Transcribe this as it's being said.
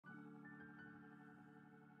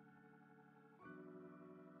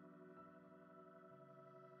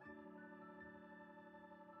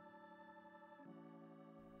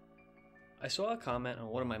I saw a comment on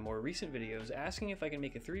one of my more recent videos asking if I can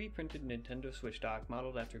make a 3D printed Nintendo Switch dock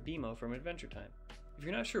modeled after BMO from Adventure Time. If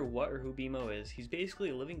you're not sure what or who BMO is, he's basically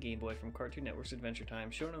a living Game Boy from Cartoon Network's Adventure Time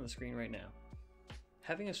shown on the screen right now.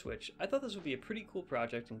 Having a Switch, I thought this would be a pretty cool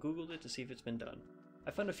project and googled it to see if it's been done. I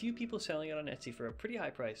found a few people selling it on Etsy for a pretty high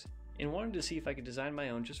price, and wanted to see if I could design my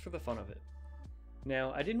own just for the fun of it.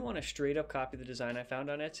 Now, I didn't want to straight up copy the design I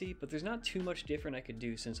found on Etsy, but there's not too much different I could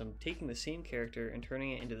do since I'm taking the same character and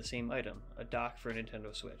turning it into the same item, a dock for a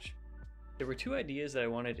Nintendo Switch. There were two ideas that I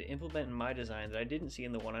wanted to implement in my design that I didn't see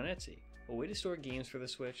in the one on Etsy: a way to store games for the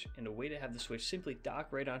Switch, and a way to have the Switch simply dock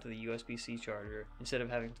right onto the USB-C charger instead of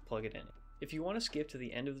having to plug it in. If you want to skip to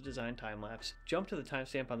the end of the design time-lapse, jump to the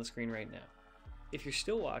timestamp on the screen right now. If you're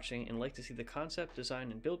still watching and like to see the concept,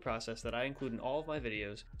 design, and build process that I include in all of my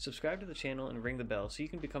videos, subscribe to the channel and ring the bell so you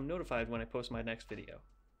can become notified when I post my next video.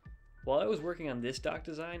 While I was working on this dock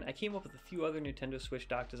design, I came up with a few other Nintendo Switch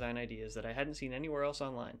dock design ideas that I hadn't seen anywhere else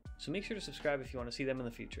online, so make sure to subscribe if you want to see them in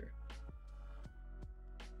the future.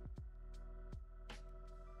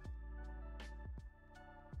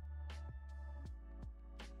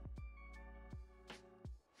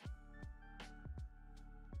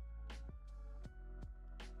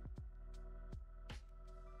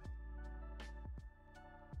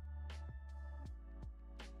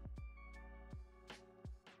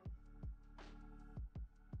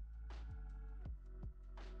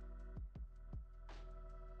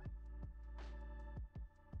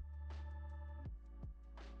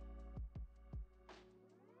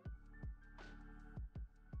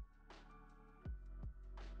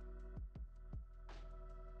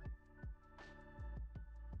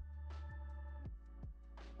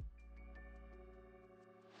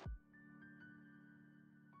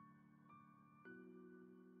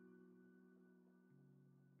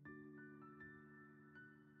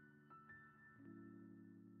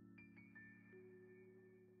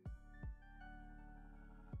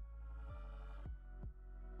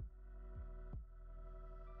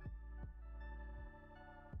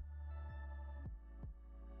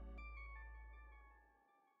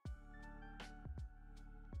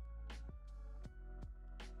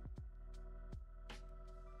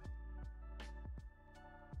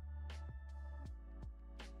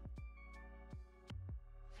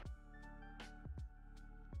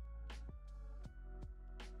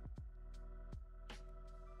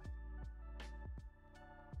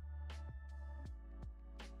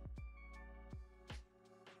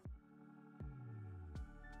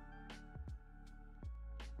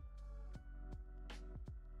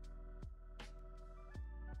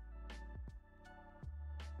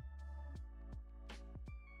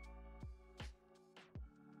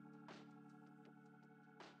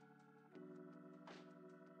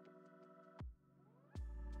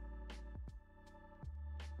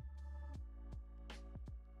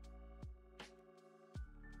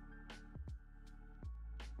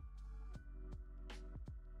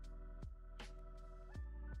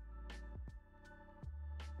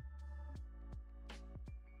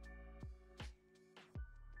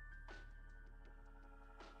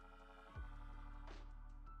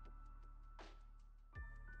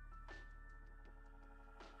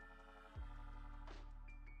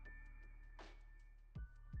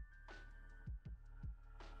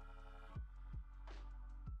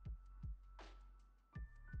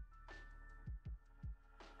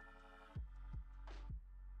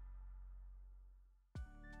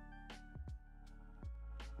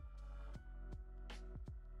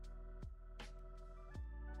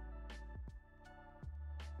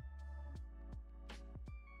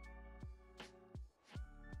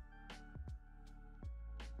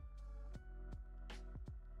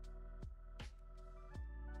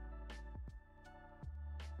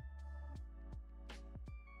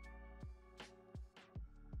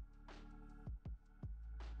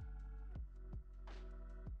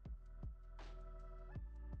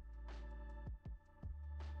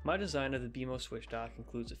 My design of the BMO Switch dock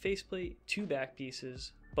includes a faceplate, two back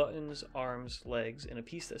pieces, buttons, arms, legs, and a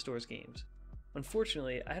piece that stores games.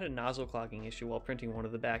 Unfortunately, I had a nozzle clogging issue while printing one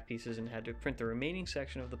of the back pieces and had to print the remaining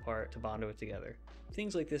section of the part to bond it together.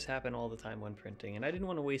 Things like this happen all the time when printing, and I didn't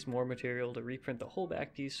want to waste more material to reprint the whole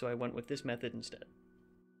back piece, so I went with this method instead.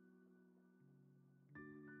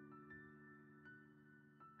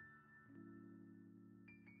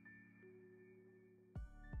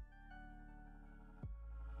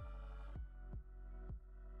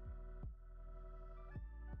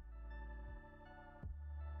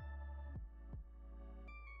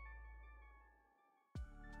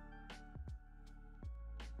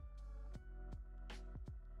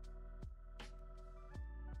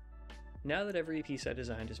 Now that every piece I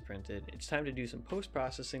designed is printed, it's time to do some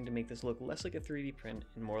post-processing to make this look less like a 3D print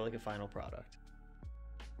and more like a final product.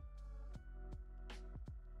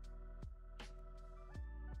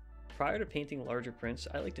 Prior to painting larger prints,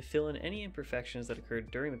 I like to fill in any imperfections that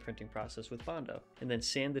occurred during the printing process with Bondo, and then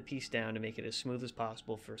sand the piece down to make it as smooth as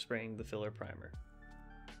possible for spraying the filler primer.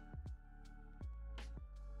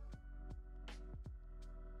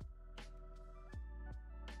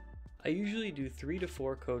 I usually do 3 to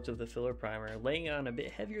 4 coats of the filler primer, laying it on a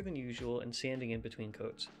bit heavier than usual and sanding in between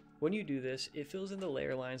coats. When you do this, it fills in the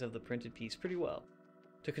layer lines of the printed piece pretty well.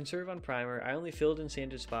 To conserve on primer, I only filled and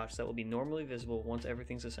sanded spots that will be normally visible once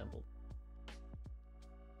everything's assembled.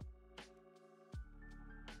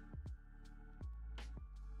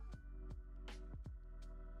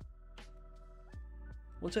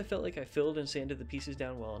 Once I felt like I filled and sanded the pieces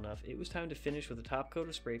down well enough, it was time to finish with a top coat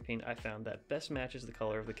of spray paint I found that best matches the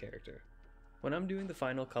color of the character. When I'm doing the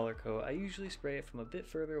final color coat, I usually spray it from a bit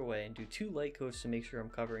further away and do 2 light coats to make sure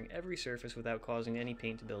I'm covering every surface without causing any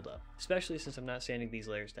paint to build up, especially since I'm not sanding these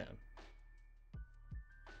layers down.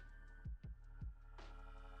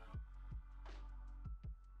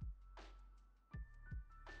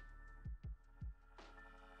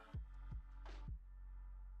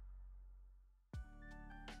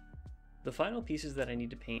 The final pieces that I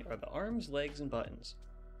need to paint are the arms, legs, and buttons.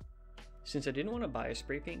 Since I didn't want to buy a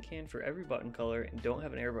spray paint can for every button color and don't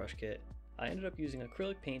have an airbrush kit, I ended up using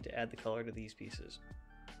acrylic paint to add the color to these pieces.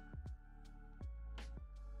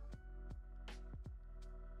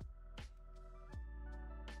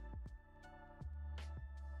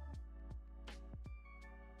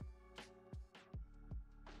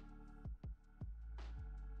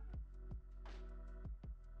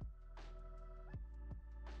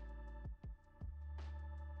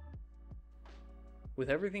 With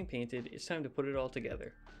everything painted, it's time to put it all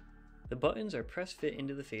together. The buttons are press fit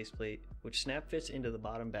into the faceplate, which snap fits into the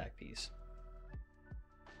bottom back piece.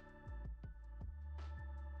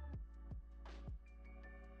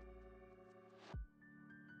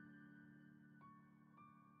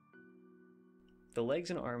 The legs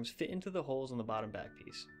and arms fit into the holes in the bottom back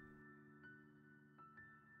piece.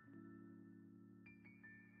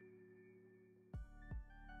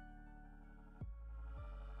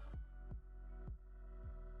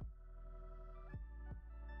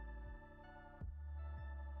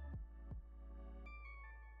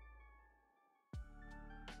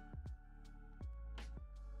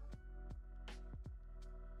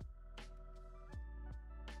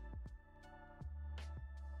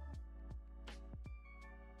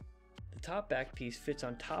 The top back piece fits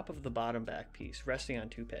on top of the bottom back piece, resting on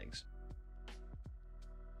 2 pegs.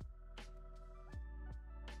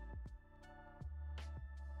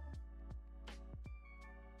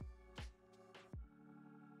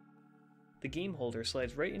 The game holder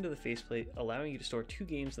slides right into the faceplate, allowing you to store 2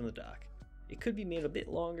 games in the dock. It could be made a bit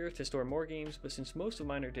longer to store more games, but since most of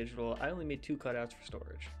mine are digital, I only made 2 cutouts for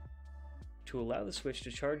storage. To allow the Switch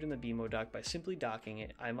to charge in the BMO dock by simply docking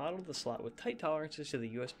it, I modeled the slot with tight tolerances to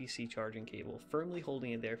the USB-C charging cable, firmly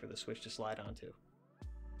holding it there for the Switch to slide onto.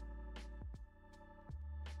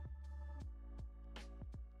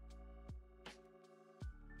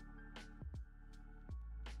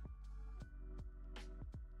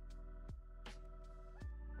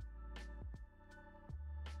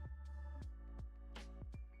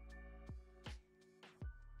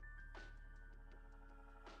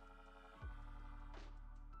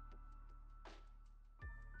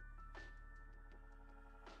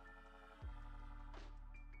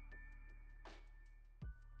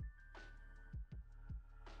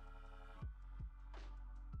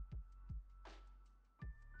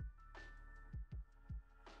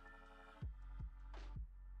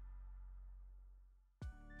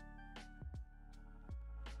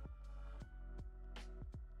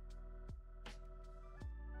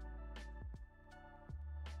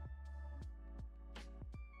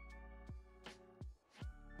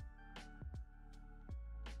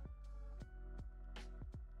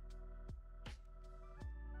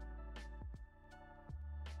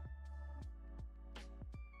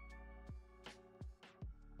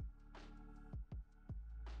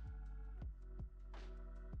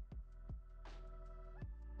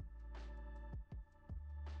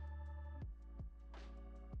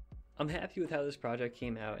 I'm happy with how this project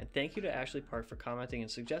came out, and thank you to Ashley Park for commenting and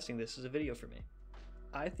suggesting this as a video for me.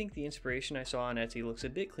 I think the inspiration I saw on Etsy looks a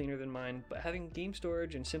bit cleaner than mine, but having game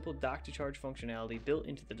storage and simple dock-to-charge functionality built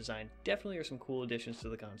into the design definitely are some cool additions to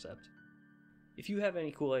the concept. If you have any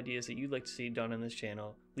cool ideas that you'd like to see done on this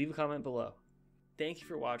channel, leave a comment below. Thank you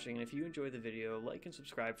for watching, and if you enjoyed the video, like and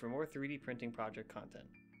subscribe for more 3D printing project content.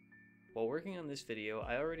 While working on this video,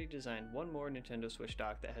 I already designed one more Nintendo Switch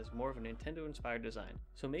dock that has more of a Nintendo-inspired design,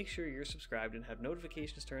 so make sure you're subscribed and have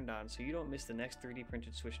notifications turned on so you don't miss the next 3D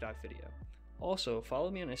printed Switch dock video. Also,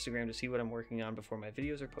 follow me on Instagram to see what I'm working on before my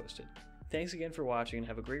videos are posted. Thanks again for watching and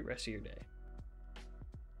have a great rest of your day.